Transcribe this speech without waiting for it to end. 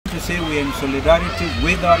to say we are in solidarity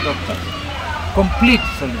with our doctors. Complete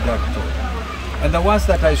solidarity. And the worst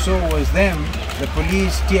that I saw was them, the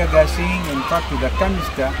police tear gassing, in fact with a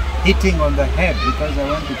canister, hitting on the head, because I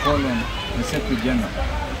want to call on the Secretary General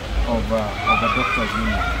of the Doctors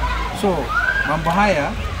Union. So, mambo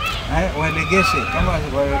haya, waelegeshe, kama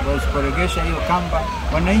wasiporegesha hiyo kamba,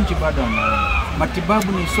 wananchi bado wanaona.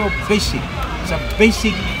 Matibabu ni so basic, it's a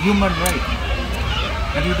basic human right.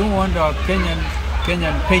 And we don't want our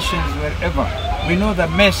Kenyan patients wherever. We know the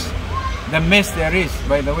mess there is,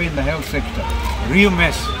 by the way, in the health sector. Real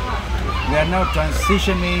mess. They are now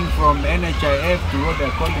transitioning from NHIF to what they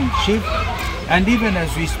are calling shift. And even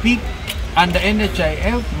as we speak, under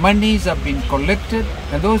NHIF, monies have been collected,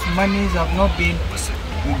 and those monies have not been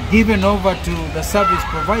given over to the service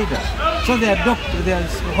providers. So there are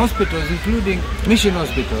hospitals, including mission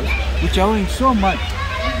hospitals, which are owing so much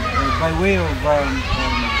by way of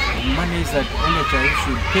monies that NHIF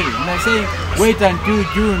should pay. And I say, wait until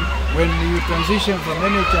June when you transition from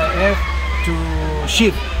NHIF to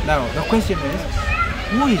shift. Now, the question is,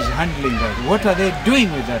 who is handling that? What are they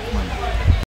doing with that money?